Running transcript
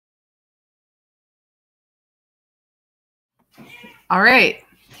All right,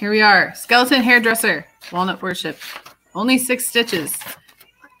 here we are. Skeleton hairdresser, walnut worship. Only 6 stitches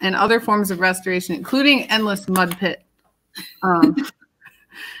and other forms of restoration, including endless mud pit,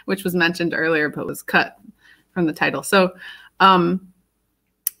 which was mentioned earlier but was cut from the title. So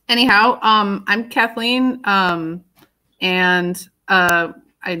anyhow, I'm Kathleen, and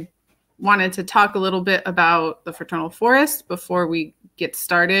I wanted to talk a little bit about the Fraternal Forest before we get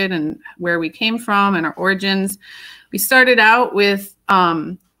started and where we came from and our origins. We started out with,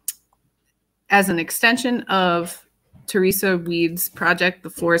 as an extension of Teresa Weed's project, the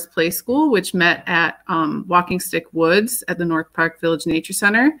Forest Play School, which met at Walking Stick Woods at the North Park Village Nature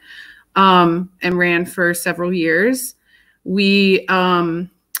Center, and ran for several years. We,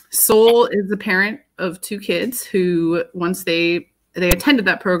 Sol is the parent of 2 kids who, once they attended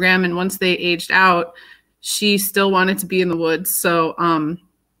that program, and once they aged out, she still wanted to be in the woods. So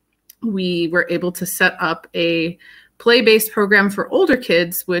we were able to set up a play-based program for older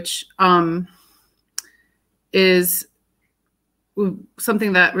kids, which is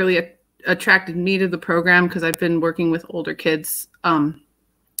something that really attracted me to the program, because I've been working with older kids,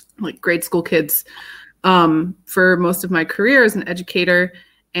 like grade school kids, for most of my career as an educator.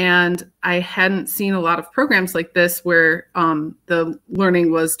 And I hadn't seen a lot of programs like this where the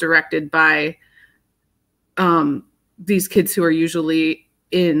learning was directed by these kids who are usually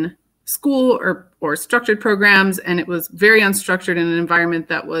in school or structured programs. And it was very unstructured in an environment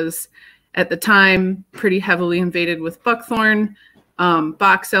that was, at the time, pretty heavily invaded with buckthorn,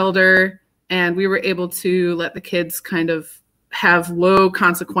 box elder, and we were able to let the kids kind of have low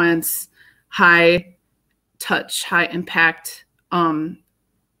consequence, high touch, high impact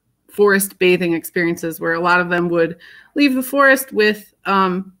forest bathing experiences, where a lot of them would leave the forest with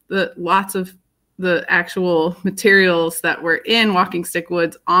lots of the actual materials that were in Walking Stick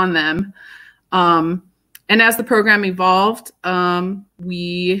Woods on them. And as the program evolved,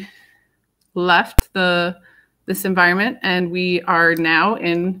 we left this environment, and we are now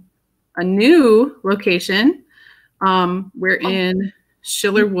in a new location. We're in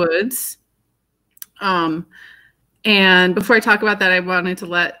Schiller Woods. And before I talk about that, I wanted to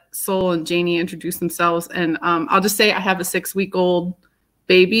let Sol and Janie introduce themselves. And I'll just say I have a 6-week-old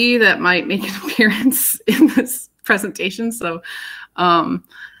baby that might make an appearance in this presentation. So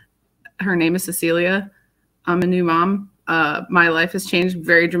her name is Cecilia. I'm a new mom. My life has changed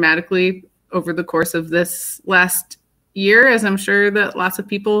very dramatically over the course of this last year, as I'm sure that lots of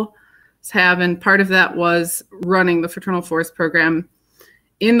people have. And part of that was running the Fraternal Forest program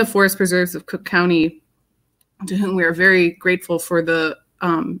in the forest preserves of Cook County, to whom we are very grateful for the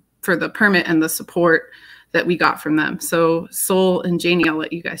permit and the support that we got from them. So Sol and Janie, I'll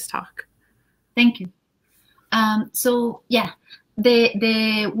let you guys talk. Thank you. So yeah,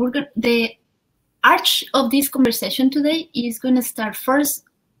 the arch of this conversation today is going to start first.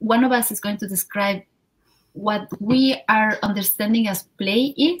 One of us is going to describe what we are understanding as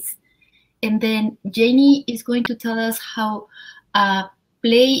play is, and then Janie is going to tell us how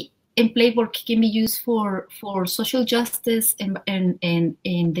play and play work can be used for social justice and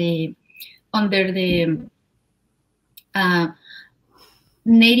under the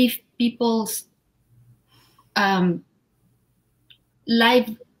Native people's life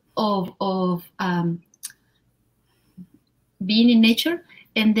of being in nature.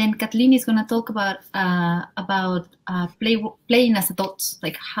 And then Kathleen is going to talk about playing as adults,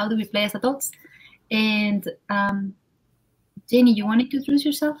 like how do we play as adults. And Janie, you want to introduce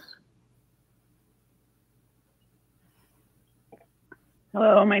yourself?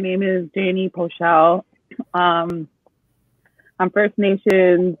 Hello, my name is Janie Pochel. I'm First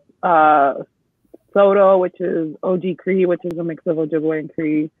Nations Soto, which is OG Cree, which is a mix of Ojibwe and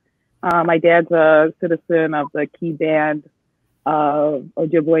Cree. My dad's a citizen of the Key Band of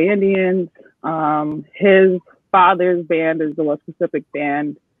Ojibwe Indians. His father's band is the West Pacific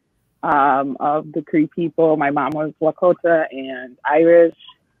Band of the Cree people. My mom was Lakota and Irish.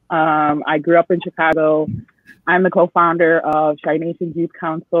 I grew up in Chicago. I'm the co-founder of Tri Nations Youth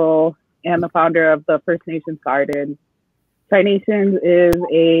Council and the founder of the First Nations Garden. Tri Nations is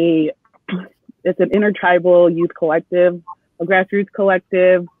it's an intertribal youth collective, a grassroots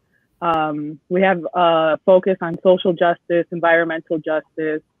collective. We have a focus on social justice, environmental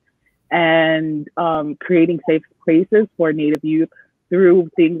justice, and creating safe places for Native youth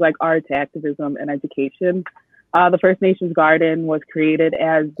through things like arts, activism, and education. The First Nations Garden was created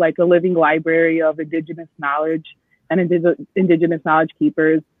as like a living library of Indigenous knowledge and Indigenous knowledge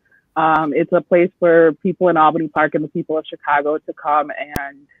keepers. It's a place for people in Albany Park and the people of Chicago to come,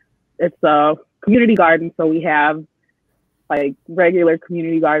 and it's a community garden. So we have like regular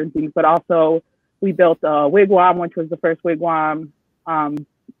community garden things, but also We built a wigwam, which was the first wigwam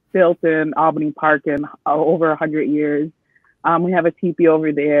built in Albany Park in over 100 years. We have a teepee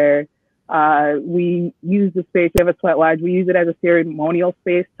over there. We use the space, we have a sweat lodge. We use it as a ceremonial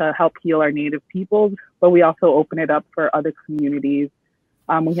space to help heal our Native peoples, but we also open it up for other communities.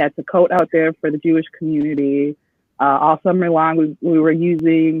 We had Sukkot out there for the Jewish community. All summer long, we were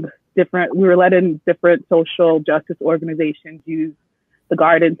letting different social justice organizations use the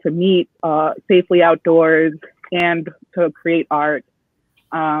garden to meet safely outdoors and to create art.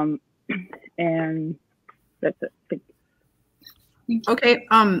 And that's it. Okay,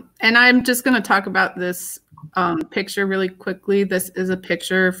 and I'm just going to talk about this picture really quickly. This is a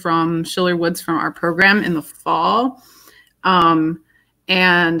picture from Schiller Woods from our program in the fall.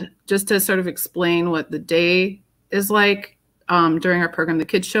 And just to sort of explain what the day is like during our program, the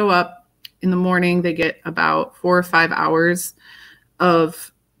kids show up in the morning. They get about 4 or 5 hours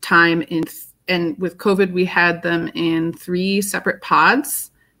of time and with COVID, we had them in 3 separate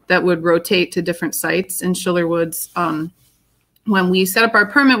pods that would rotate to different sites in Schiller Woods. When we set up our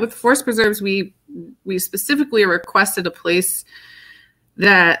permit with the forest preserves, we specifically requested a place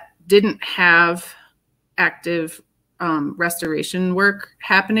that didn't have active restoration work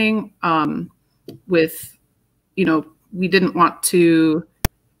happening with, you know, we didn't want to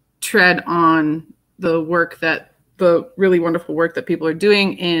tread on the work the really wonderful work that people are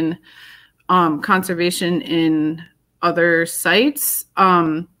doing in conservation in other sites.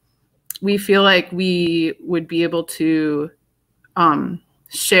 We feel like we would be able to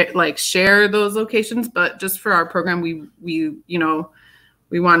share those locations, but just for our program, we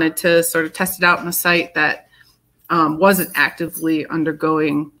wanted to sort of test it out in a site that wasn't actively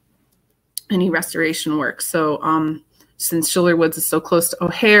undergoing any restoration work. So since Schiller Woods is so close to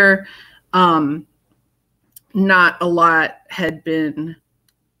O'Hare, not a lot had been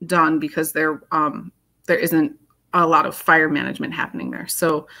done because there isn't a lot of fire management happening there.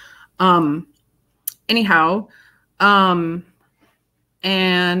 So anyhow,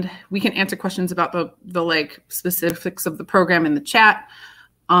 and we can answer questions about the like specifics of the program in the chat.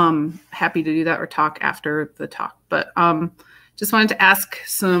 Happy to do that or talk after the talk, but just wanted to ask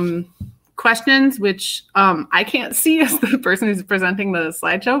some questions, which I can't see as the person who's presenting the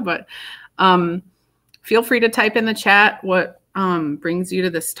slideshow, but feel free to type in the chat what brings you to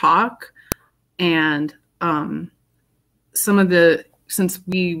this talk. And since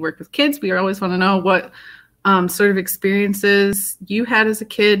we work with kids, we always want to know what sort of experiences you had as a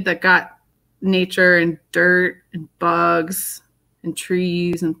kid that got nature and dirt and bugs and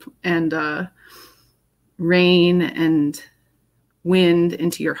trees and rain and wind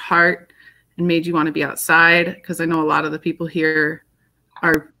into your heart and made you want to be outside. Because I know a lot of the people here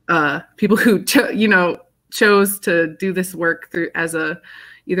are people who chose to do this work through as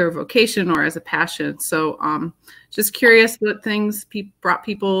either a vocation or as a passion. So just curious what things brought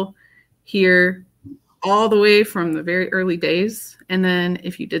people here all the way from the very early days. And then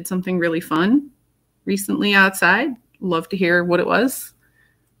if you did something really fun recently outside, love to hear what it was.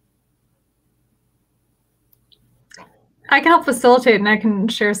 I can help facilitate and I can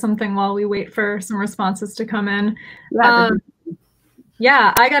share something while we wait for some responses to come in.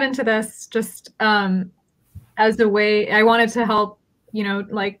 Yeah, I got into this just as a way, I wanted to help,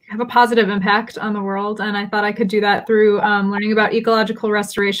 have a positive impact on the world. And I thought I could do that through learning about ecological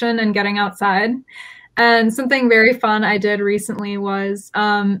restoration and getting outside. And something very fun I did recently was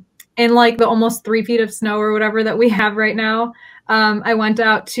in like the almost 3 feet of snow or whatever that we have right now, I went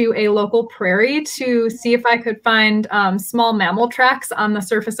out to a local prairie to see if I could find small mammal tracks on the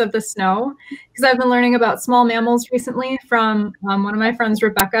surface of the snow. Because I've been learning about small mammals recently from one of my friends,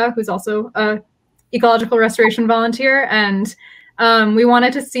 Rebecca, who's also a ecological restoration volunteer. And we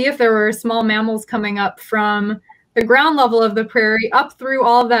wanted to see if there were small mammals coming up from the ground level of the prairie up through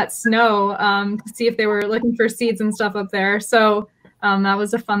all of that snow to see if they were looking for seeds and stuff up there. So that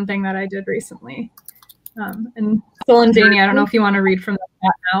was a fun thing that I did recently. And Phil and Janie, I don't know if you want to read from the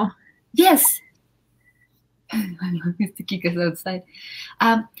chat now. Yes. To kick us outside.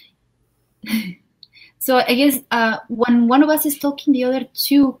 So I guess when one of us is talking, the other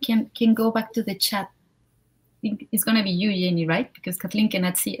two can go back to the chat. I think it's going to be you, Janie, right? Because Kathleen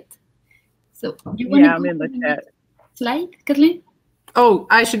cannot see it. So you want I'm in the chat. Slide, Kathleen? Oh,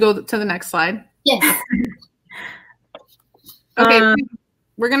 I should go to the next slide. Yes. Okay,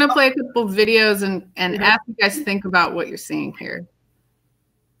 we're going to play a couple of videos and ask you guys to think about what you're seeing here.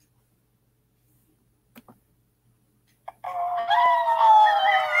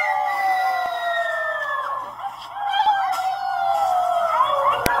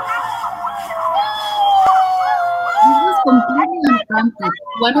 This was completely impromptu.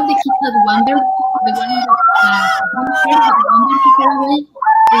 one of the kids had wandered, the one in the had wandered to far away,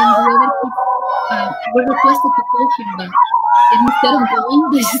 and the other kids were requested to call him back. And instead of going,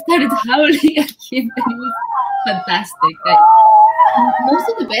 they started howling at him, and it was fantastic. Most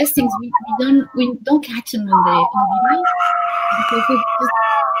of the best things we don't catch them on video because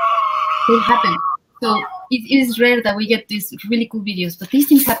they happen. So it is rare that we get these really cool videos, but these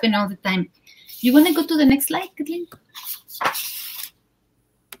things happen all the time. You want to go to the next slide, Kathleen?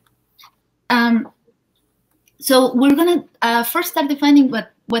 So we're gonna first start defining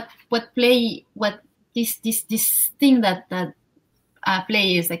what this thing that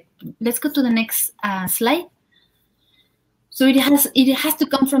play is like. Let's go to the next slide. So it has to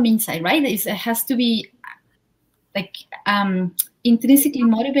come from inside, right? It has to be like intrinsically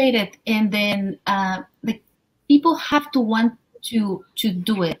motivated, and then like people have to want to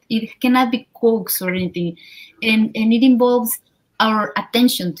do it. It cannot be coaxed or anything, and it involves our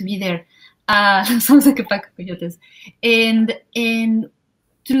attention to be there. Sounds like a pack of coyotes. And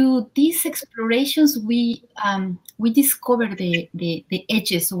through these explorations, we discover the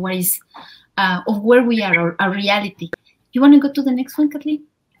edges of what is of where we are, our reality. You want to go to the next one, Kathleen?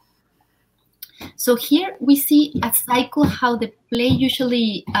 So here we see a cycle how the play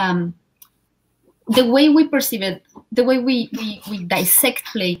usually, the way we perceive it, the way we dissect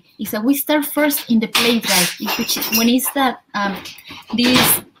play is that we start first in the play drive, which is when it's that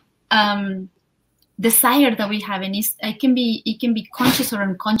this desire that we have, and it can be conscious or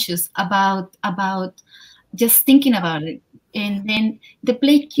unconscious about just thinking about it. And then the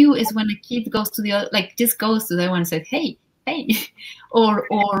play cue is when a kid goes to the other, like just goes to the other one and says, hey, or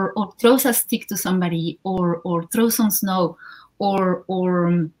throws a stick to somebody, or throws some snow, or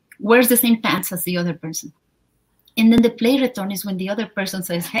wears the same pants as the other person. And then the play return is when the other person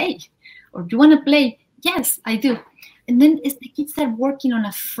says, hey, or do you want to play? Yes, I do. And then as the kids start working on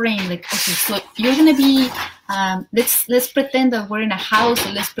a frame, like, okay, so you're gonna be, let's pretend that we're in a house,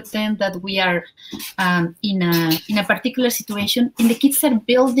 or let's pretend that we are in a particular situation, and the kids start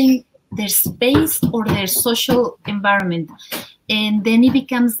building their space or their social environment. And then it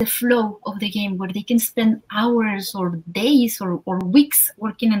becomes the flow of the game where they can spend hours or days or weeks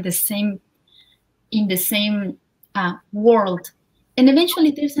working in the same world. And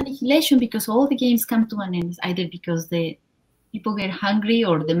eventually there's annihilation because all the games come to an end, either because the people get hungry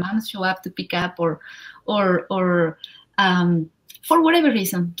or the moms show up to pick up or for whatever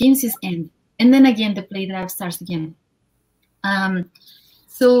reason, games is end. And then again, the play drive starts again.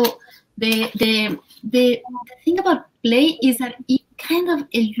 So the thing about play is that it kind of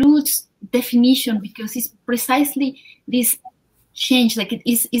eludes definition because it's precisely this change. Like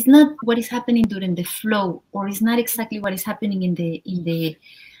it's not what is happening during the flow, or it's not exactly what is happening in the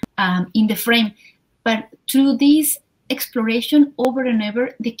frame. But through this exploration over and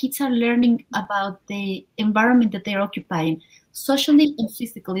over, the kids are learning about the environment that they're occupying, socially and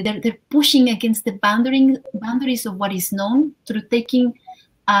physically. They're pushing against the boundaries of what is known through taking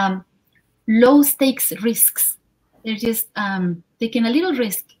low stakes risks. They're just taking a little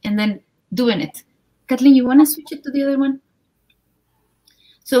risk and then doing it. Kathleen, you want to switch it to the other one?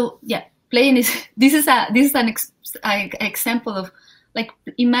 So yeah, playing is this is an example of, like,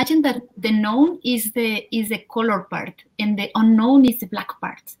 imagine that the known is the color part and the unknown is the black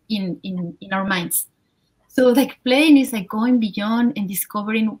part in our minds. So like playing is like going beyond and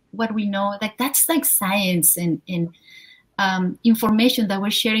discovering what we know. Like that's like science and information that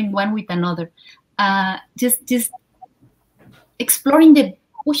we're sharing one with another. Just exploring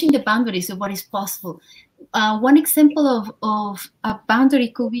pushing the boundaries of what is possible. One example of a boundary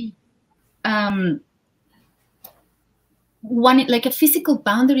could be like a physical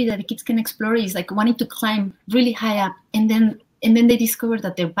boundary that the kids can explore is like wanting to climb really high up, and then they discover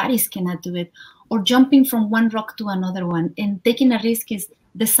that their bodies cannot do it, or jumping from one rock to another one. And taking a risk is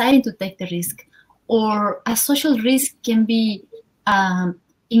deciding to take the risk. Or a social risk can be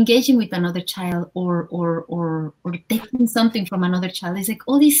engaging with another child, or taking something from another child. It's like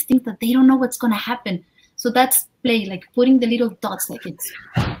all these things that they don't know what's going to happen. So that's play, like putting the little dots, like it's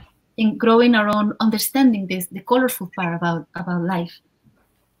in growing our own understanding, the colorful part about life.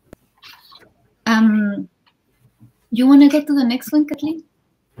 You want to go to the next one, Kathleen?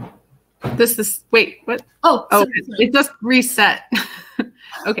 Wait, what? Oh, sorry. It just reset.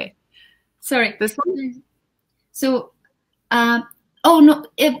 Okay. Sorry. This one? So, oh no,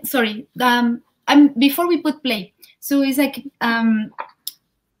 sorry. Before we put play, so it's like,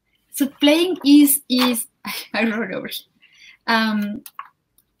 so playing is I wrote it over here.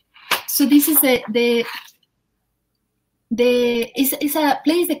 So this is it's a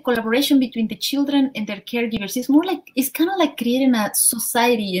place, the collaboration between the children and their caregivers. It's more like, it's kind of like creating a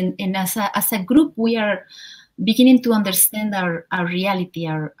society, and as a group we are beginning to understand our reality,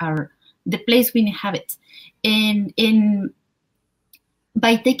 the place we inhabit, and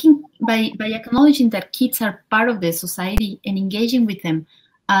by acknowledging that kids are part of the society and engaging with them,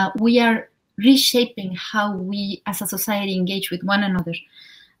 we are reshaping how we as a society engage with one another.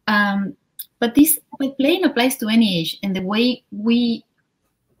 But playing applies to any age, and the way we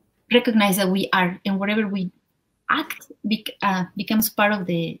recognize that we are and wherever we act becomes part of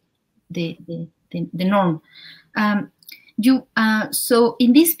the norm. So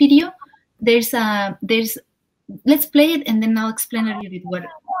in this video, there's let's play it, and then I'll explain a little bit what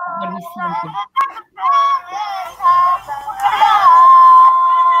we see.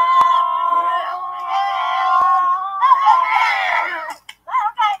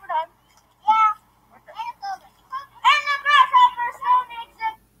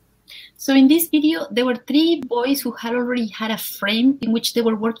 So in this video, there were 3 boys who had already had a frame in which they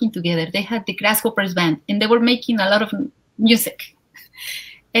were working together. They had the Grasshoppers band, and they were making a lot of music.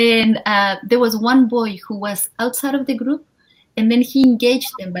 And there was one boy who was outside of the group, and then he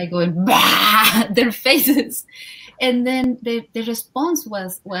engaged them by going, bah! Their faces. And then the response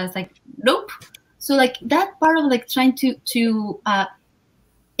was like, nope. So like that part of like trying to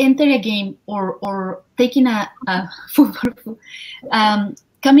enter a game or taking a football,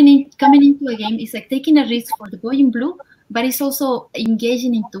 coming into a game is like taking a risk for the boy in blue, but it's also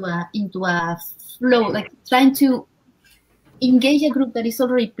engaging into a flow, like trying to engage a group that is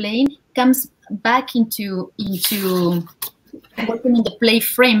already playing, comes back into working in the play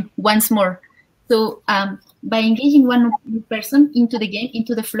frame once more. So by engaging one person into the game,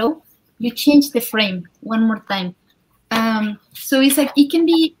 into the flow, you change the frame one more time. So it's like it can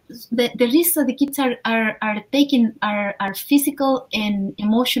be the risks that the kids are taking are physical and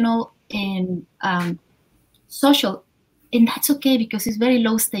emotional and social, and that's okay because it's very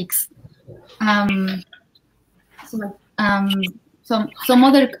low stakes. Some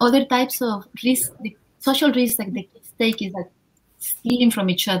other types of risk, the social risk that the kids take is like stealing from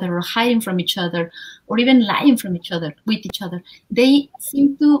each other or hiding from each other or even lying from each other with each other. They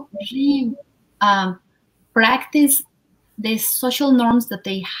seem to really practice the social norms that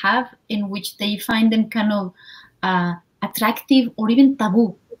they have, in which they find them kind of attractive or even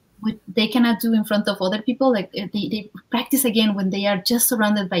taboo, which they cannot do in front of other people. Like they practice again when they are just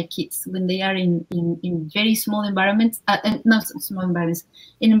surrounded by kids, when they are in very small environments, not small environments,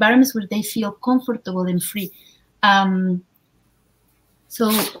 in environments where they feel comfortable and free.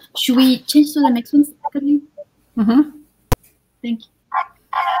 So should we change to the next one, Kathleen? Mm-hmm. Thank you.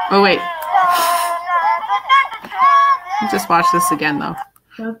 Oh, wait. Just watch this again, though.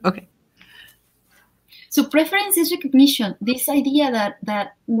 Okay. So preference is recognition. This idea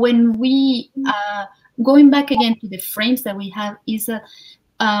that when we, going back again to the frames that we have, is that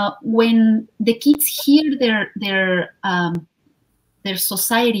when the kids hear their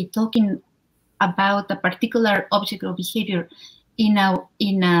society talking about a particular object or behavior in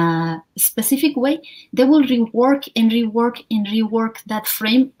a specific way, they will rework and rework and rework that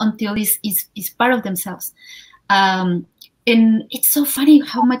frame until it's part of themselves. And it's so funny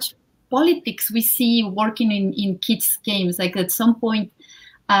how much politics we see working in kids' games. Like at some point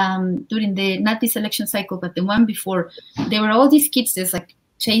during not this election cycle, but the one before, there were all these kids just like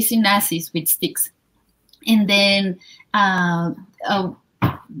chasing Nazis with sticks. And then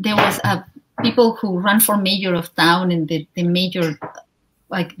there was people who ran for mayor of town, and the mayor,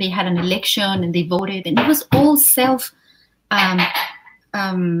 like they had an election and they voted, and it was all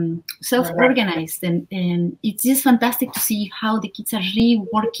self-organized, and it's just fantastic to see how the kids are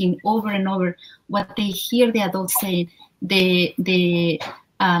reworking over and over what they hear the adults saying, the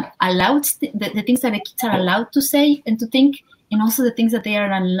things that the kids are allowed to say and to think, and also the things that they're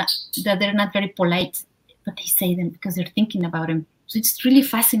not very polite, but they say them because they're thinking about them. So it's really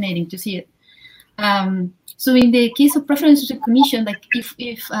fascinating to see it. So in the case of preference recognition, like if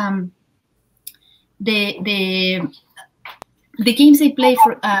the games they play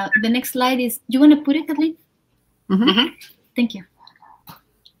for the next slide is, you want to put it, Kathleen? Mm-hmm. Thank you.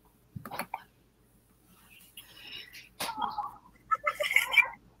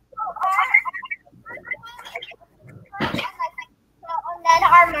 And then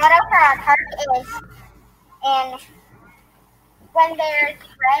our motto for our card is, and when there's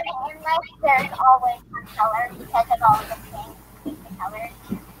red in life, there's always one color because of all the things, the colors.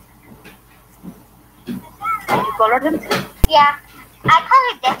 You colored them? Yeah, I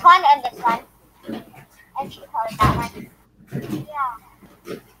colored this one and this one, and she colored that one.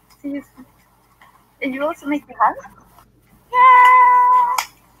 Yeah. And you also make the hands? Yeah.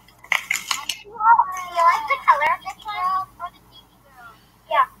 Do you like the color of this one?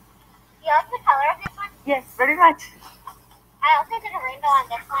 Yeah. Do you like the color of this one? Yes, very much. I also did a rainbow on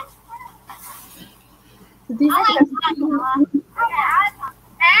this one.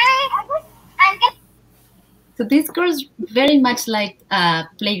 So these girls very much liked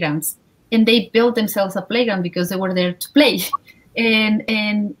playgrounds, and they built themselves a playground because they were there to play, and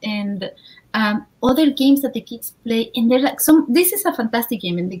other games that the kids play. And they're like, this is a fantastic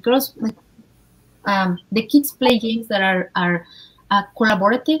game, and the girls like the kids play games that are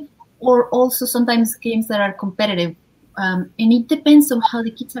collaborative, or also sometimes games that are competitive, and it depends on how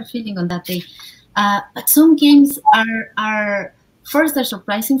the kids are feeling on that day. But some games are first they're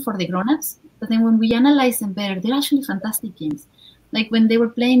surprising for the grown-ups, but then when we analyze them better, they're actually fantastic games. Like when they were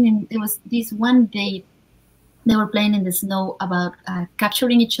playing, there was this one day they were playing in the snow about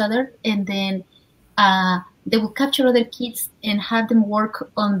capturing each other, and then they would capture other kids and have them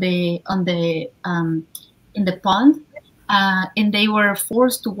work in the pond, and they were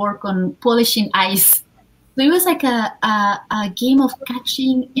forced to work on polishing ice. So it was like a game of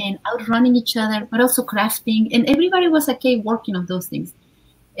catching and outrunning each other, but also crafting, and everybody was okay working on those things,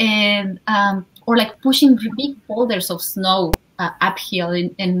 and or like pushing big boulders of snow uphill,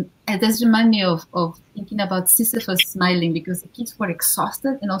 and this reminds me of thinking about Sisyphus smiling, because the kids were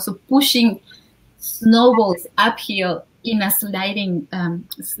exhausted and also pushing snowballs uphill in a sled.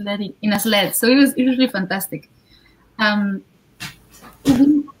 So it was really fantastic. Can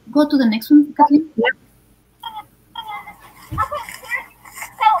we go to the next one, Kathleen? Yeah. Okay,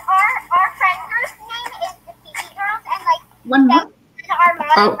 so our friend group's name is the TV Girls, and like one more. Our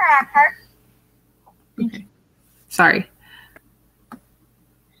motto for our park. Okay. Sorry.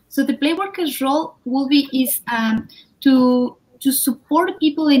 So the play worker's role will be to support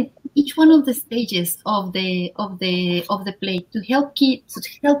people in each one of the stages of the play, to help kids, to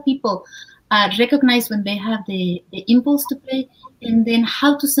help people recognize when they have the impulse to play, and then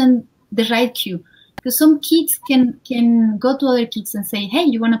how to send the right cue. Because some kids can go to other kids and say, "Hey,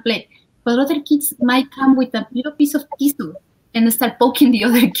 you want to play?" But other kids might come with a little piece of tissue and start poking the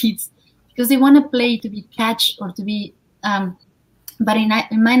other kids because they want to play to be catched or to be. But it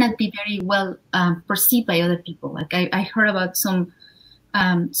might not be very well perceived by other people. Like I heard about some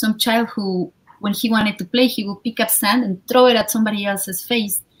child who, when he wanted to play, he would pick up sand and throw it at somebody else's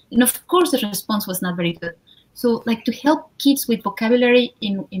face, and of course the response was not very good. So like to help kids with vocabulary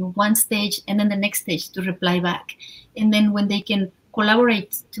in one stage, and then the next stage to reply back. And then when they can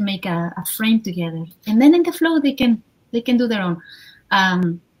collaborate to make a frame together. And then in the flow, they can do their own.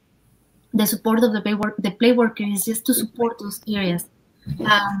 The support of the play worker is just to support those areas.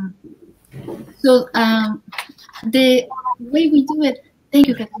 The way we do it, thank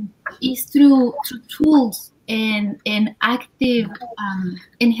you, Kathleen, is through tools and active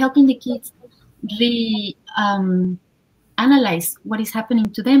in helping the kids analyze what is happening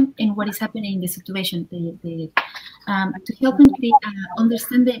to them and what is happening in the situation. To help them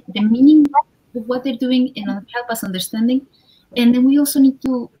understand the meaning of what they're doing and help us understanding. And then we also need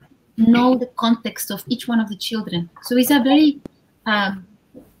to know the context of each one of the children. So it's a very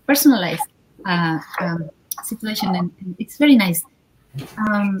personalized situation, and it's very nice.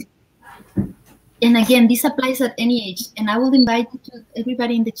 And again, this applies at any age. And I will invite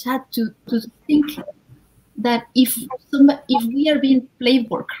everybody in the chat to think that if we are being play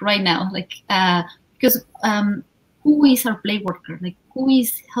work right now, like because who is our play worker? Like who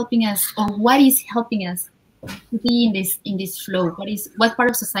is helping us, or what is helping us to be in this flow? What part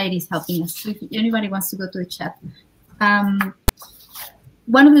of society is helping us? So if anybody wants to go to the chat.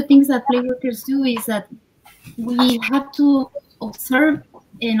 One of the things that play workers do is that we have to observe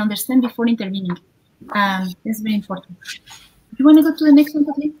and understand before intervening. It's very important. Do you want to go to the next one,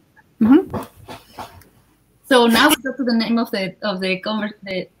 Kathleen? Mm-hmm. So now we go to the name of the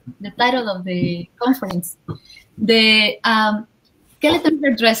title of the conference. The skeleton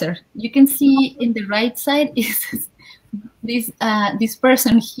hairdresser. You can see in the right side is this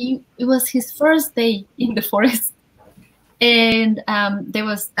person. It was his first day in the forest, and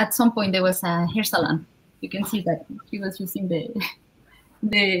at some point there was a hair salon. You can see that he was using a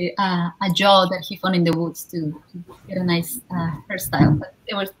jaw that he found in the woods to get a nice hairstyle. But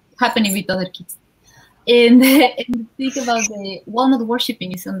it was happening with other kids. And think about the walnut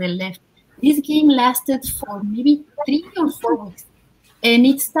worshipping is on the left. This game lasted for maybe 3 or 4 weeks. And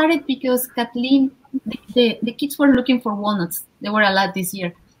it started because Kathleen, the kids were looking for walnuts. There were a lot this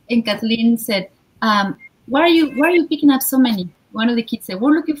year. And Kathleen said, why are you picking up so many? One of the kids said,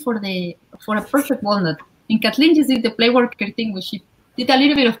 we're looking for a perfect walnut. And Kathleen just did the play worker thing, which she did a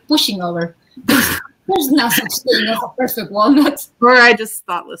little bit of pushing over. There's no such thing as a perfect walnut. Or I just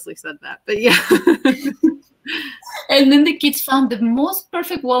thoughtlessly said that, but yeah. And then the kids found the most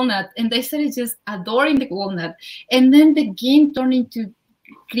perfect walnut, and they started just adoring the walnut. And then the game turned into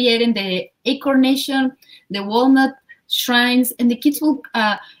creating the acorn nation, the walnut shrines, and the kids will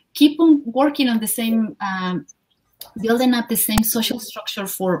keep on working on the same, building up the same social structure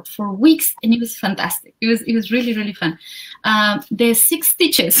for weeks, and it was fantastic. It was really, really fun. The 6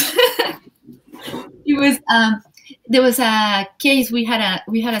 stitches. It was there was a case, we had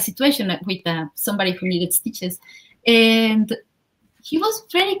a situation with somebody who needed stitches, and he was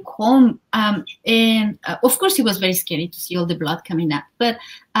very calm, and of course he was very scary to see all the blood coming up, but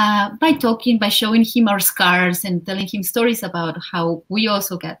by talking, by showing him our scars and telling him stories about how we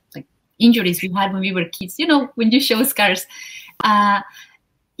also got like injuries we had when we were kids, you know, when you show scars,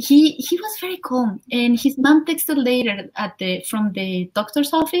 he was very calm. And his mom texted later from the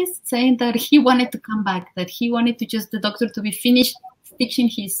doctor's office saying that he wanted to come back, that he wanted to just the doctor to be finished stitching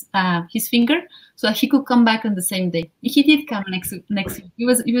his finger so that he could come back on the same day. He did come next week. It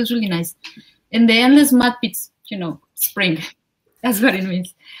was really nice. And the endless mud pits, you know, spring. That's what it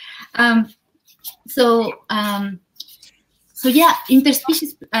means. So yeah,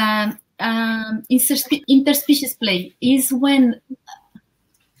 interspecies interspecies play is when.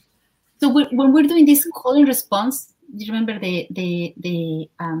 So when we're doing this call and response, you remember the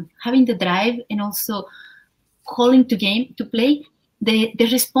having the drive and also calling to play. The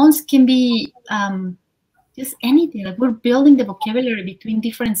response can be just anything. Like we're building the vocabulary between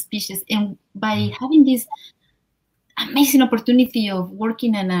different species, and by having this amazing opportunity of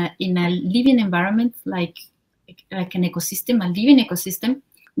working in a living environment like an ecosystem, a living ecosystem,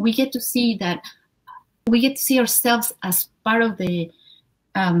 we get to see ourselves as part of the.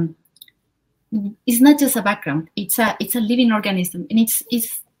 It's not just a background. It's a living organism, and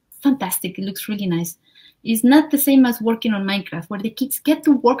it's fantastic. It looks really nice. It's not the same as working on Minecraft, where the kids get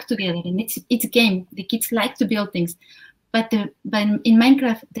to work together, and it's a game. The kids like to build things, but in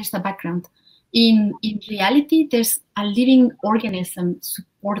Minecraft there's a background. In reality, there's a living organism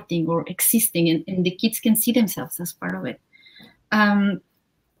supporting or existing, and the kids can see themselves as part of it.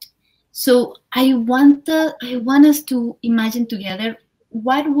 So I want us to imagine together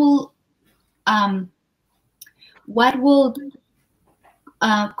what will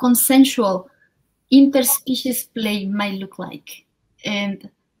consensual interspecies play might look like, and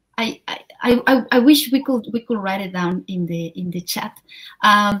I wish we could write it down in the chat.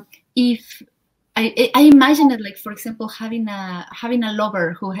 If I imagine it like, for example, having a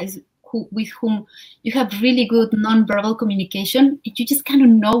lover with whom you have really good nonverbal communication, you just kind of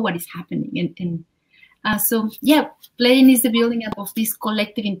know what is happening, and so yeah, playing is the building up of this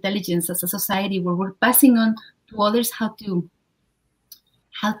collective intelligence as a society, where we're passing on to others how to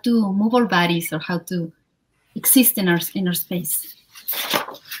move our bodies or how to exist in our space.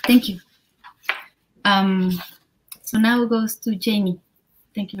 Thank you. So now it goes to Janie.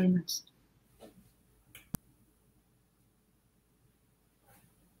 Thank you very much.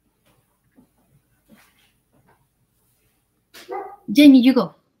 Janie, you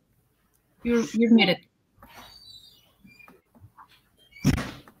go. You're muted.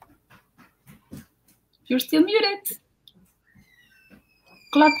 You're still muted.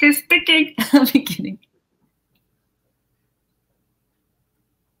 Clock is ticking. I'm kidding.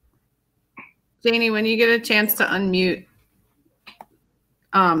 Janie, when you get a chance to unmute,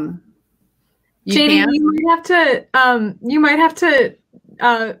 Janie, you might have to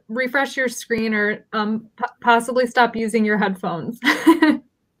refresh your screen or possibly stop using your headphones.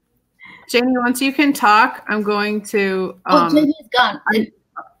 Janie, once you can talk, I'm going to. Janie is gone.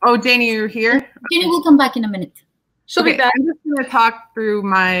 Janie, you're here? Janie will come back in a minute. She'll be back. I'm just going to talk through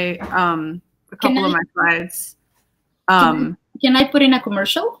my a couple of my slides. Can I put in a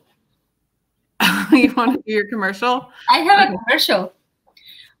commercial? You want to do your commercial? I have a commercial.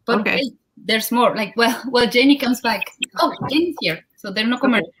 But wait, there's more. Like, well, Janie comes back. Oh, Janie's here. So there's no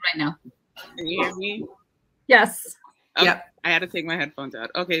commercial right now. Can you hear me? Yes. Oh, yep. I had to take my headphones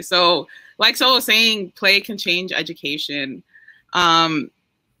out. Okay, so like Sol was saying, play can change education.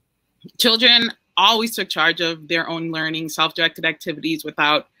 Children always took charge of their own learning. Self-directed activities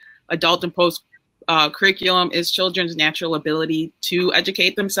without adult imposed curriculum is children's natural ability to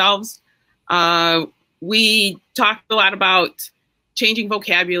educate themselves. We talked a lot about changing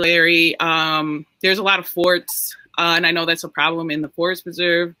vocabulary. There's a lot of forts, and I know that's a problem in the forest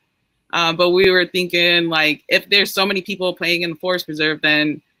preserve. But we were thinking, like, if there's so many people playing in the forest preserve,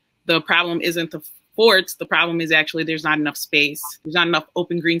 then the problem isn't the forts. The problem is actually there's not enough space. There's not enough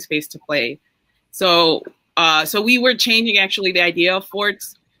open green space to play. So we were changing actually the idea of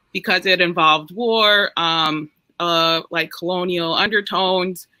forts because it involved war, like colonial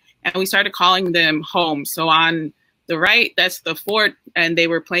undertones, and we started calling them homes. So on the right, that's the fort, and they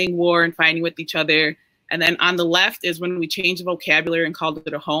were playing war and fighting with each other. And then on the left is when we changed the vocabulary and called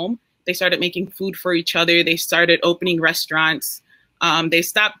it a home. They started making food for each other. They started opening restaurants. They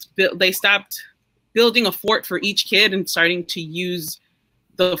stopped building a fort for each kid and starting to use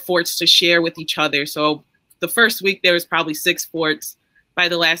the forts to share with each other. So the first week there was probably 6 forts. By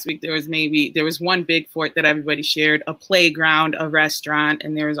the last week there was one big fort that everybody shared, a playground, a restaurant,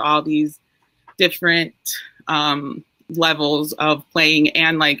 and there was all these different levels of playing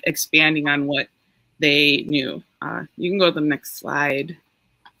and like expanding on what they knew. You can go to the next slide.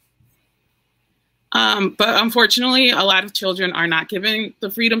 But unfortunately, a lot of children are not given the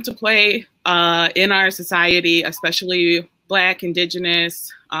freedom to play in our society, especially Black,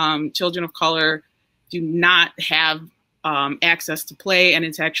 Indigenous, children of color do not have access to play, and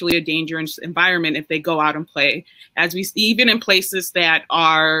it's actually a dangerous environment if they go out and play. As we see, even in places that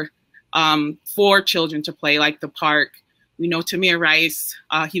are for children to play, like the park, we know Tamir Rice,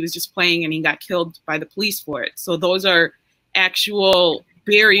 he was just playing and he got killed by the police for it. So those are actual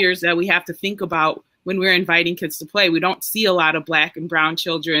barriers that we have to think about when we're inviting kids to play. We don't see a lot of Black and brown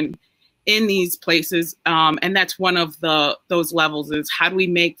children in these places. And that's one of those levels, is how do we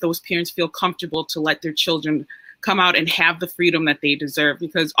make those parents feel comfortable to let their children come out and have the freedom that they deserve?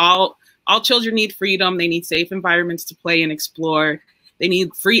 Because all children need freedom. They need safe environments to play and explore. They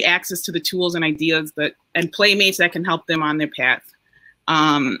need free access to the tools and ideas and playmates that can help them on their path.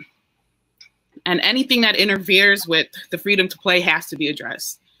 And anything that interferes with the freedom to play has to be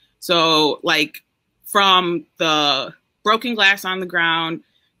addressed. So like from the broken glass on the ground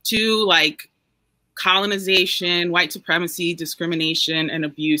to like colonization, white supremacy, discrimination, and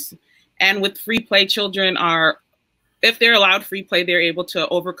abuse. And with free play, children are, if they're allowed free play, they're able to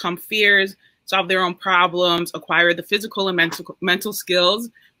overcome fears, solve their own problems, acquire the physical and mental skills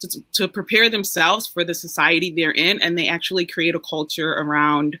to prepare themselves for the society they're in. And they actually create a culture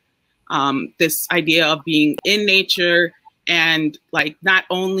around this idea of being in nature and like not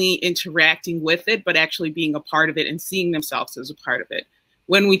only interacting with it, but actually being a part of it and seeing themselves as a part of it.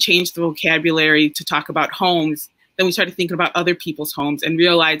 When we changed the vocabulary to talk about homes, then we started thinking about other people's homes and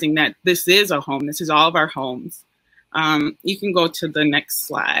realizing that this is a home. This is all of our homes. You can go to the next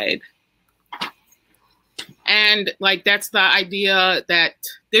slide. And like, that's the idea that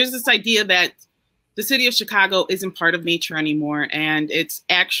there's this idea that the city of Chicago isn't part of nature anymore. And it's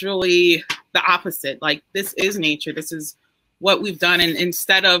actually the opposite. Like, this is nature. This is what we've done. And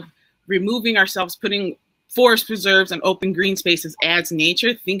instead of removing ourselves, putting forest preserves and open green spaces as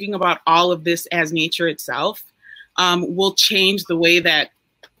nature, thinking about all of this as nature itself, will change the way that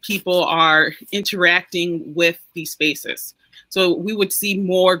people are interacting with these spaces. So we would see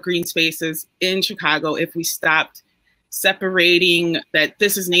more green spaces in Chicago if we stopped separating that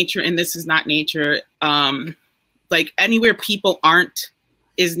this is nature and this is not nature. Like anywhere people aren't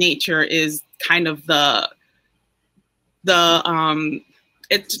is nature is kind of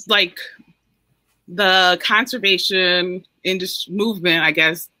it's like the conservation industry movement, I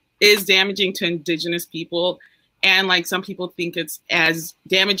guess, is damaging to Indigenous people. And like some people think it's as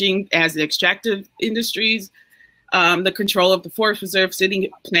damaging as the extractive industries. The control of the forest reserve,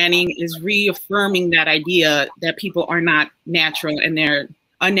 city planning is reaffirming that idea that people are not natural and they're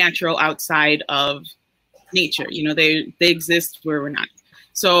unnatural outside of nature. You know, they exist where we're not.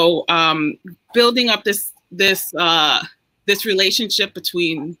 So building up this relationship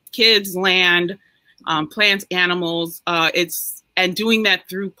between kids, land, plants, animals, and doing that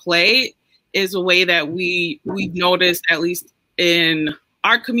through play is a way that we've noticed, at least in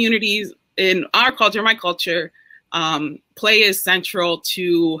our communities, in our culture, my culture, play is central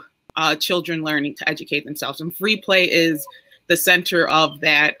to children learning to educate themselves. And free play is the center of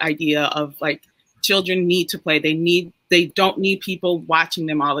that idea of like, children need to play. They don't need people watching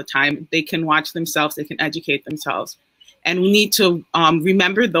them all the time. They can watch themselves, they can educate themselves. And we need to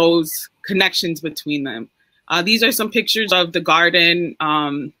remember those connections between them. These are some pictures of the garden.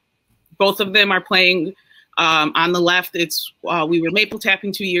 Both of them are playing. On the left, it's we were maple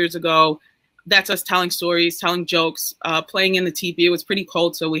tapping 2 years ago. That's us telling stories, telling jokes, playing in the teepee. It was pretty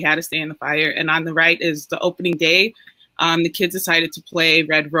cold, so we had to stay in the fire. And on the right is the opening day. The kids decided to play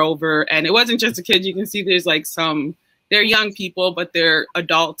Red Rover. And it wasn't just the kids. You can see there's like they're young people, but they're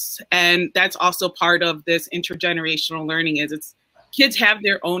adults. And that's also part of this intergenerational learning is kids have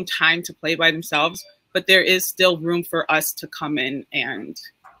their own time to play by themselves, but there is still room for us to come in and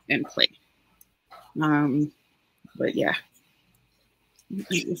play. But yeah.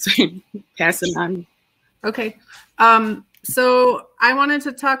 Passing on. Okay. So I wanted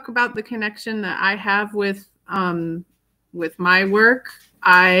to talk about the connection that I have with my work.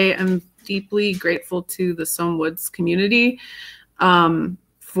 I am deeply grateful to the Somme Woods community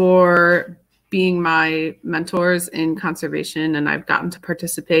for being my mentors in conservation, and I've gotten to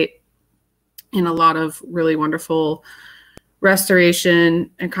participate in a lot of really wonderful restoration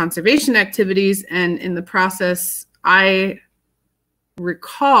and conservation activities. And in the process, I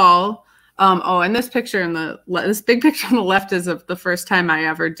recall, and this picture this big picture on the left is of the first time I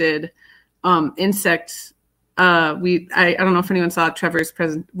ever did insect. I don't know if anyone saw Trevor's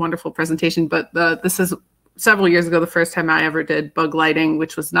wonderful presentation, but this is several years ago, the first time I ever did bug lighting,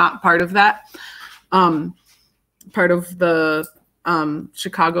 which was not part of that, part of the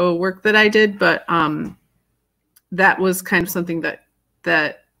Chicago work that I did, but that was kind of something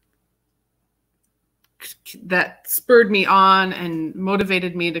that spurred me on and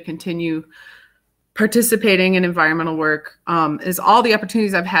motivated me to continue participating in environmental work, is all the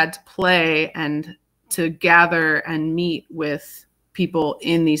opportunities I've had to play and to gather and meet with people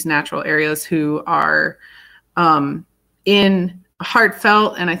in these natural areas who are in a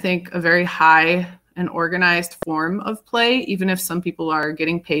heartfelt and I think a very high and organized form of play, even if some people are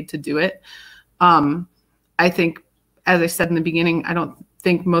getting paid to do it. I think, as I said in the beginning, I don't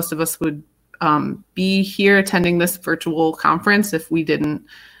think most of us would be here attending this virtual conference if we didn't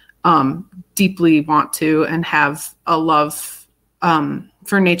deeply want to and have a love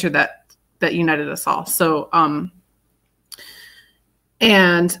for nature that united us all. So,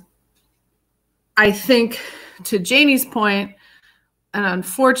 and I think, to Janie's point, an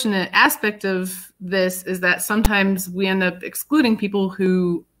unfortunate aspect of this is that sometimes we end up excluding people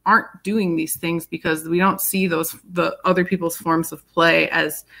who aren't doing these things because we don't see the other people's forms of play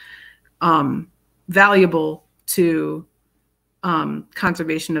as valuable to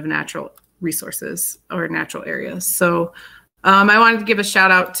conservation of natural resources or natural areas. So I wanted to give a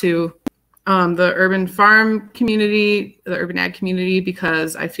shout out to the urban farm community, the urban ag community,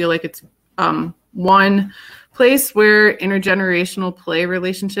 because I feel like it's one place where intergenerational play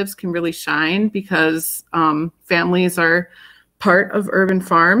relationships can really shine, because families are part of urban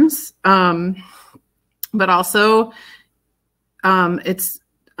farms, but also it's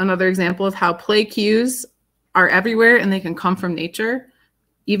another example of how play cues are everywhere and they can come from nature,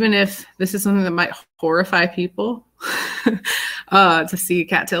 even if this is something that might horrify people to see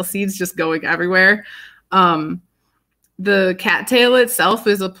cattail seeds just going everywhere. The cattail itself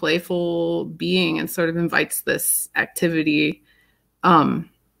is a playful being and sort of invites this activity. And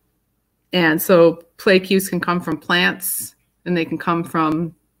so play cues can come from plants, and they can come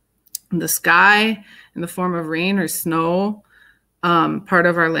from the sky in the form of rain or snow, part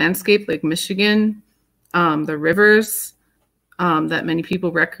of our landscape like Michigan, the rivers that many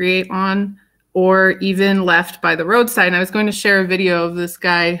people recreate on, or even left by the roadside. And I was going to share a video of this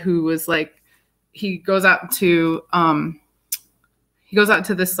guy who was like, he goes out to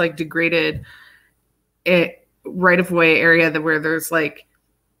this like degraded right-of-way area where there's like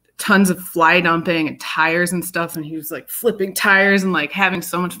tons of fly dumping and tires and stuff, and he was like flipping tires and like having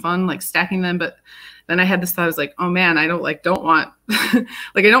so much fun like stacking them. But then I had this thought, I was like, oh man, I don't want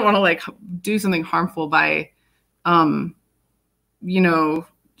like I don't want to like do something harmful by you know,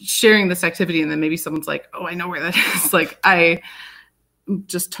 sharing this activity, and then maybe someone's like, oh, I know where that is. Like, I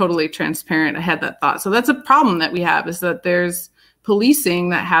just totally transparent. I had that thought. So that's a problem that we have, is that there's policing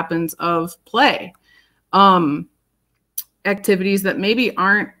that happens of play, activities that maybe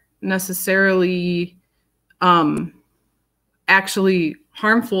aren't necessarily actually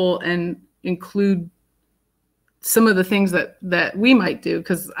harmful and include some of the things that we might do.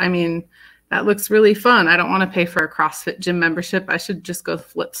 Because I mean, that looks really fun. I don't want to pay for a CrossFit gym membership. I should just go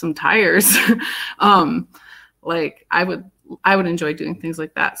flip some tires. Like I would enjoy doing things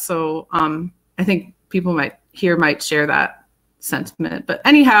like that. So I think people might share that sentiment. But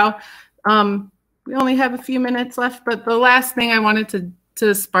anyhow, we only have a few minutes left. But the last thing I wanted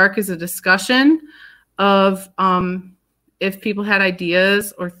to spark is a discussion of if people had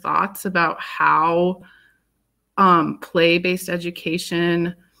ideas or thoughts about how play-based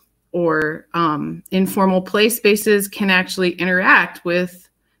education or informal play spaces can actually interact with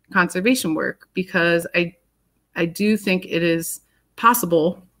conservation work, because I do think it is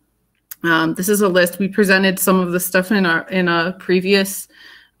possible. This is a list. We presented some of the stuff in a previous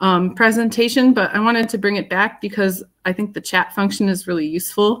presentation, but I wanted to bring it back because I think the chat function is really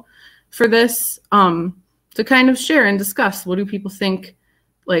useful for this, to kind of share and discuss. What do people think?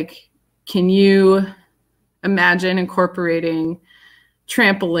 Like, can you imagine incorporating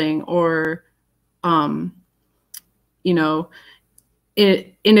trampling or, you know,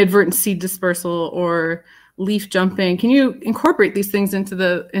 inadvertent seed dispersal or leaf jumping. Can you incorporate these things into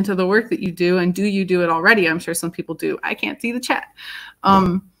the work that you do? And do you do it already? I'm sure some people do. I can't see the chat.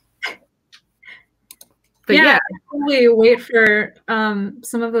 But yeah, probably wait for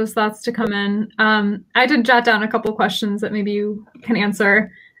some of those thoughts to come in. I did jot down a couple questions that maybe you can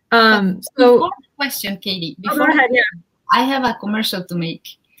answer. So question, Katie. Go ahead, yeah. I have a commercial to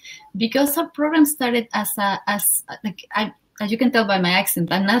make. Because our program started as you can tell by my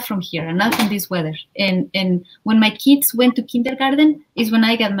accent, I'm not from here. I'm not from this weather. And when my kids went to kindergarten is when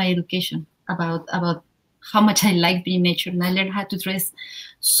I got my education about how much I like being nature, and I learned how to dress.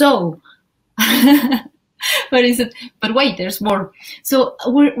 So, but wait, there's more. So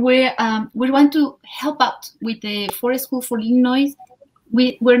we want to help out with the Forest School for Illinois.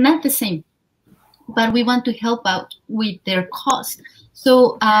 We're not the same, but we want to help out with their cause.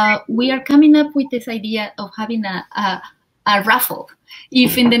 So we are coming up with this idea of having a raffle.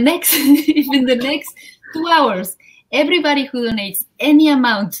 If in the next 2 hours, everybody who donates any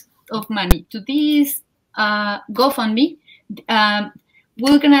amount of money to this GoFundMe,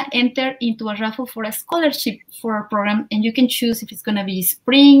 we're gonna enter into a raffle for a scholarship for our program, and you can choose if it's gonna be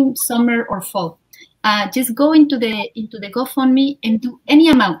spring, summer, or fall. Just go into the GoFundMe and do any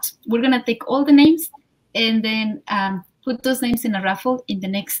amount. We're gonna take all the names and then put those names in a raffle in the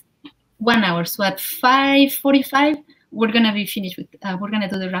next 1 hour. So at 5:45, we're gonna be finished with. We're gonna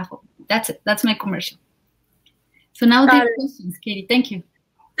do the raffle. That's it. That's my commercial. So now the questions, Katie. Thank you.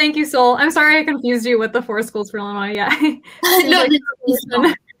 Thank you, Sol. I'm sorry I confused you with the Forest Schools for Illinois. Yeah, no,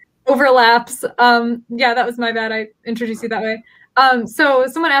 like overlaps. Yeah, that was my bad. I introduced you that way. So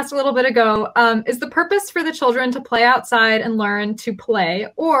someone asked a little bit ago, is the purpose for the children to play outside and learn to play,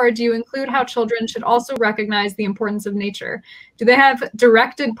 or do you include how children should also recognize the importance of nature? Do they have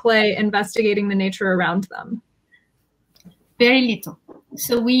directed play investigating the nature around them? Very little.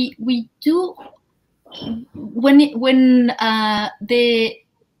 So we do, when the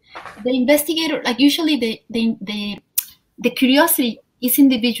investigator, like usually the curiosity is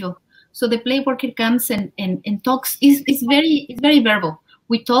individual. So the play worker comes and talks. It's very verbal.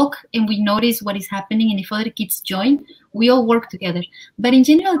 We talk and we notice what is happening, and if other kids join, we all work together. But in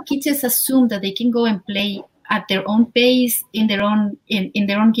general, kids just assume that they can go and play at their own pace in their own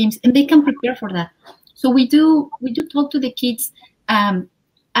games, and they can prepare for that. So we do talk to the kids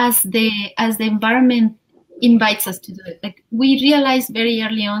as the environment invites us to do it. Like we realized very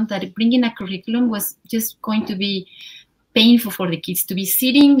early on that bringing a curriculum was just going to be painful for the kids to be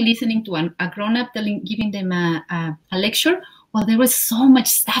sitting, listening to a grown-up giving them a lecture. Well, there was so much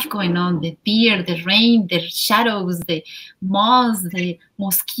stuff going on: the deer, the rain, the shadows, the moths, the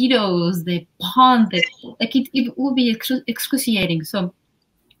mosquitoes, the pond. It will be excruciating. So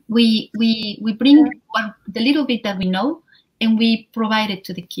we bring the little bit that we know, and we provide it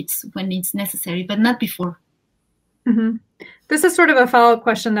to the kids when it's necessary, but not before. Mm-hmm. This is sort of a follow-up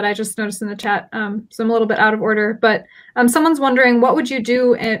question that I just noticed in the chat, so I'm a little bit out of order, but someone's wondering, what would you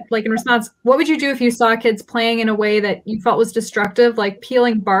do, in response, what would you do if you saw kids playing in a way that you felt was destructive, like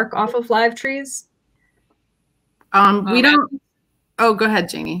peeling bark off of live trees? We don't. Oh, go ahead,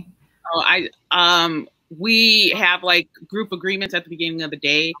 Janie. Oh, we have like group agreements at the beginning of the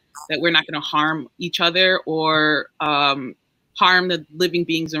day that we're not going to harm each other or harm the living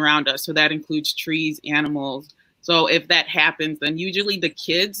beings around us. So that includes trees, animals. So if that happens, then usually the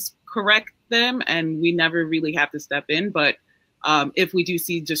kids correct them and we never really have to step in. But if we do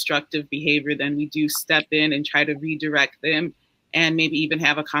see destructive behavior, then we do step in and try to redirect them and maybe even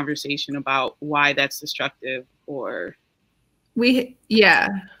have a conversation about why that's destructive. Or we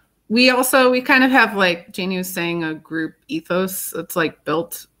kind of have, like Janie was saying, a group ethos that's like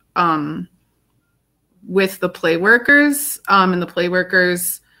built with the play workers, and the play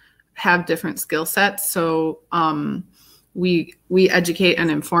workers have different skill sets. So we educate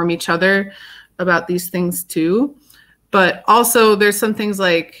and inform each other about these things too. But also there's some things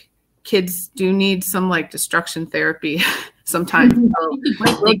like kids do need some like destruction therapy sometimes. So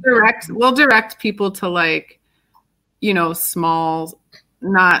we'll direct people to like, you know, small,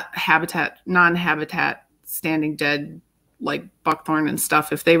 non-habitat standing dead like buckthorn and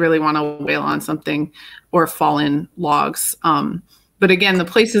stuff if they really want to wail on something, or fallen logs. But again, the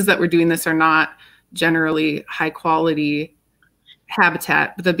places that we're doing this are not generally high quality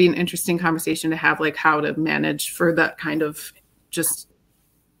habitat, but that'd be an interesting conversation to have, like how to manage for that kind of just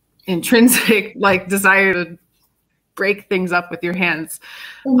intrinsic like desire to break things up with your hands.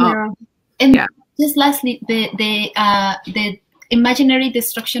 Just lastly, the imaginary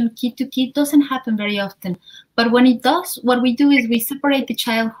destruction kid to kid doesn't happen very often, but when it does, what we do is we separate the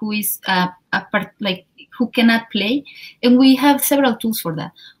child who is who cannot play, and we have several tools for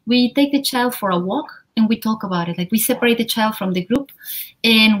that. We take the child for a walk and we talk about it. Like we separate the child from the group,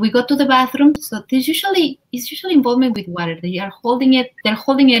 and we go to the bathroom. So there's usually involvement with water. They're holding it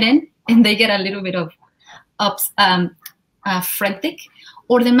in, and they get a little bit of frantic,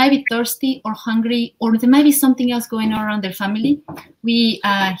 or they might be thirsty or hungry, or there might be something else going on around their family. We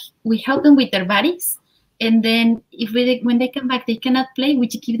help them with their bodies, and then when they come back, they cannot play. We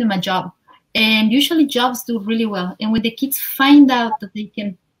give them a job, and usually jobs do really well. And when the kids find out that they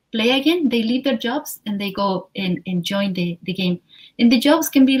can play again, they leave their jobs and they go and join the game. And the jobs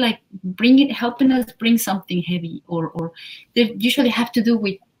can be like helping us bring something heavy, or they usually have to do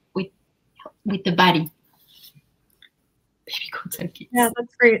with the body. Yeah,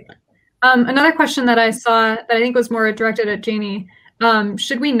 that's great. Another question that I saw that I think was more directed at Janie.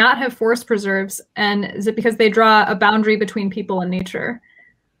 Should we not have forest preserves? And is it because they draw a boundary between people and nature?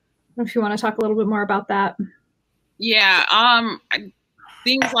 I don't know if you want to talk a little bit more about that. Yeah,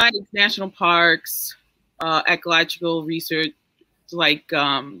 things like national parks, ecological research, like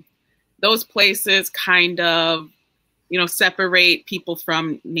those places kind of, separate people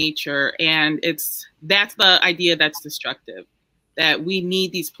from nature. And that's the idea that's destructive, that we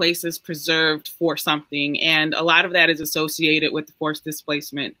need these places preserved for something. And a lot of that is associated with the forced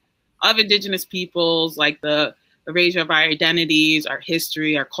displacement of indigenous peoples, like the erasure of our identities, our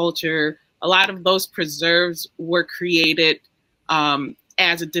history, our culture. A lot of those preserves were created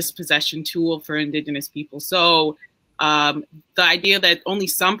as a dispossession tool for indigenous people. So the idea that only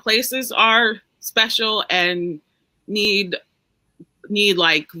some places are special and need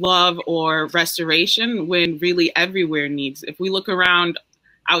like love or restoration, when really everywhere needs. If we look around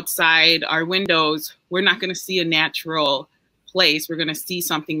outside our windows, we're not going to see a natural place. We're going to see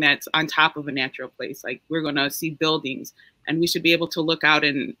something that's on top of a natural place. Like we're going to see buildings, and we should be able to look out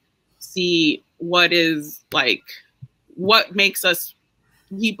and see what makes us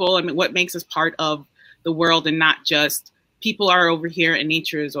people and what makes us part of the world, and not just people are over here and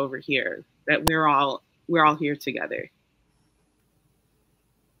nature is over here, that we're all here together.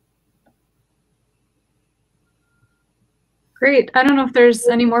 Great. I don't know if there's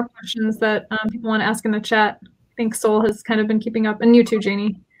any more questions that people want to ask in the chat. I think Sol has kind of been keeping up, and you too,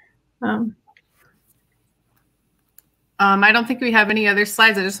 Janie. I don't think we have any other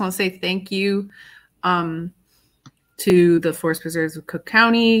slides. I just want to say thank you to the Forest Preserves of Cook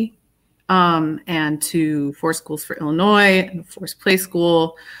County, and to Forest Schools for Illinois and the Forest Play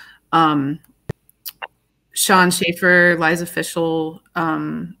School, Sean Schaefer, Liza Fischel,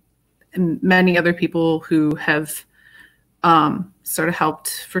 and many other people who have sort of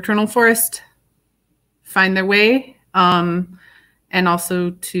helped Fraternal Forest find their way, and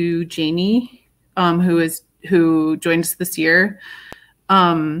also to Janie, who joined us this year,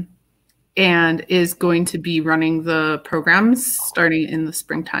 and is going to be running the programs starting in the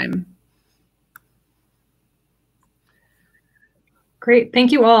springtime. Great,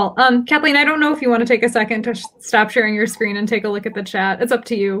 thank you all. Kathleen, I don't know if you want to take a second to stop sharing your screen and take a look at the chat. It's up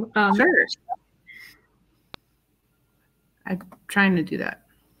to you. Sure. I'm trying to do that.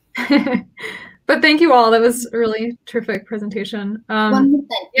 But thank you all. That was a really terrific presentation. One more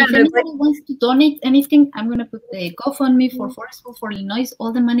thing. If anybody wants to donate anything, I'm going to put the GoFundMe for Forest School for Illinois.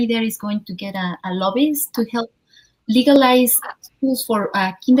 All the money there is going to get a lobbyist to help legalize schools for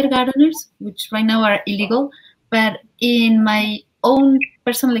kindergarteners, which right now are illegal. But in my own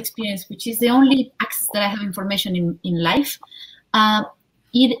personal experience, which is the only access that I have information in life,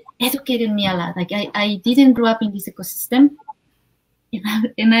 it educated me a lot. Like I didn't grow up in this ecosystem,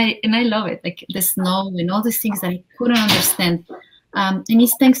 and I love it. Like the snow and all these things that I couldn't understand. And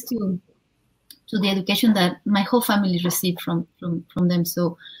it's thanks to the education that my whole family received from them.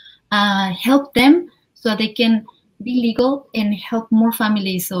 So help them so they can be legal and help more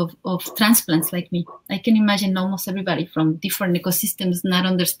families of transplants like me. I can imagine almost everybody from different ecosystems not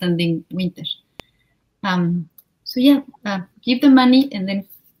understanding winter. So yeah, give the money and then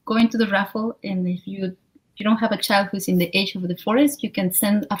go into the raffle. And if you don't have a child who's in the age of the forest, you can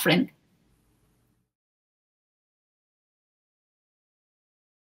send a friend.